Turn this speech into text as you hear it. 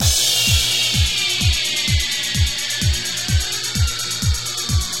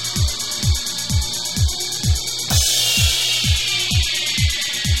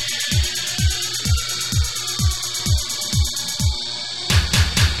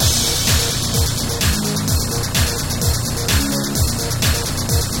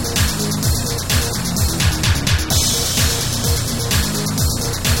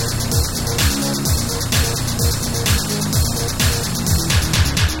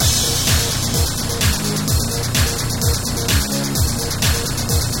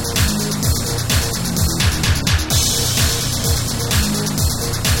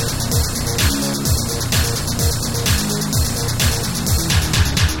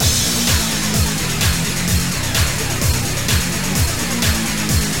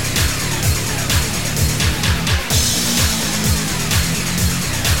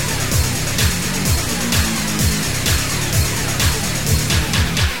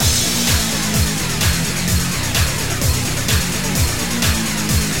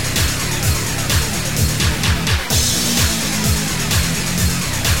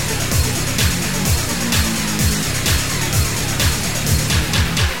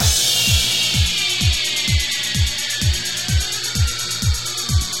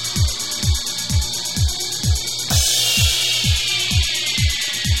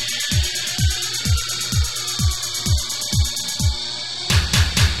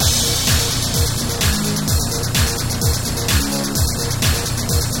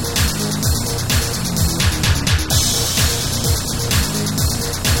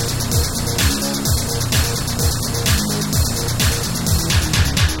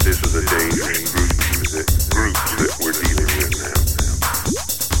This is a dangerous group that we're dealing with now.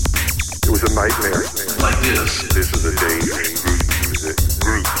 It was a nightmare. Like this. This is a dangerous group that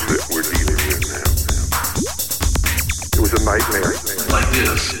we're dealing with now. It was a nightmare. Like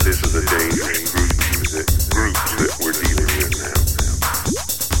this. This is a dangerous group that we're dealing with now.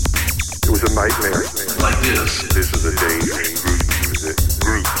 It was a nightmare. Like this. This is a dangerous group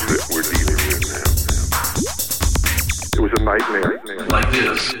that we're dealing with now. It was a nightmare. Like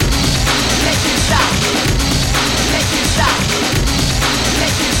this. Make you stop. Make you stop.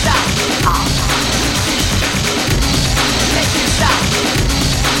 Make you stop. Make you stop.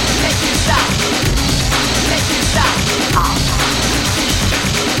 Make you stop. Make you stop. Make you stop.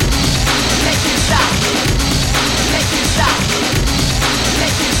 Make you stop. Make you stop.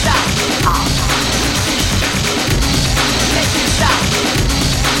 Make you stop.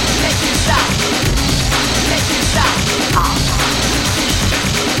 Make you stop. Make you stop.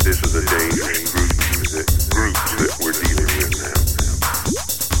 This is a dangerous group that we're dealing with now.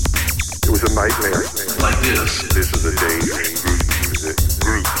 It was a nightmare. Like this. This is a dangerous group that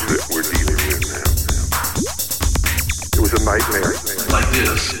we're dealing with now. It was a nightmare. Like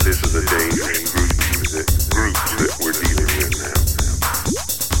this. This is a dangerous group that we're dealing with now.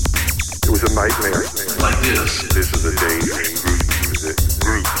 It was a nightmare. Like this. This is a dangerous group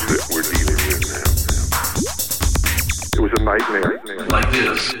that we're dealing with now. It was a nightmare. Like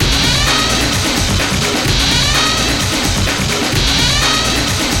this.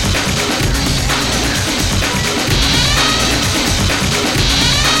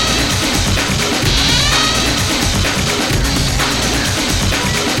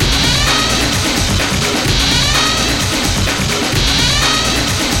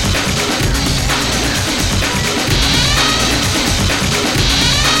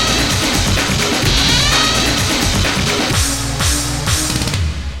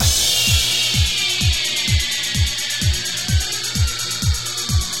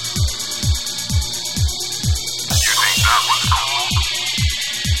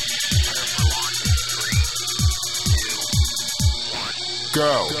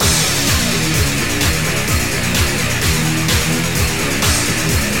 Go.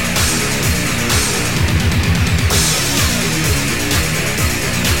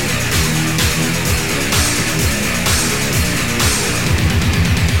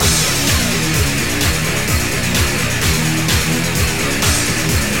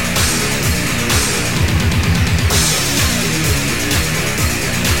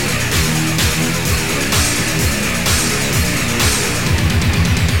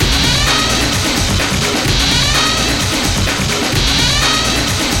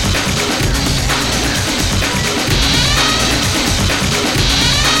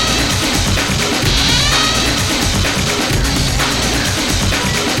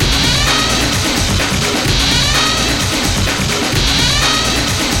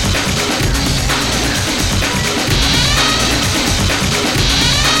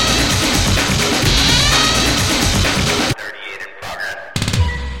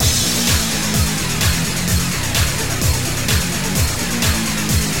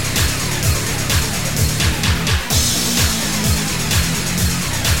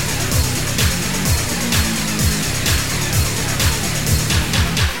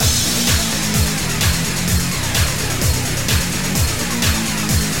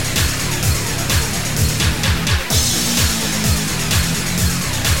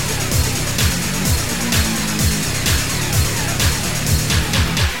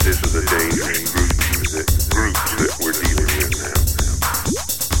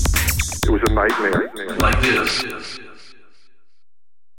 It was a nightmare. Like this.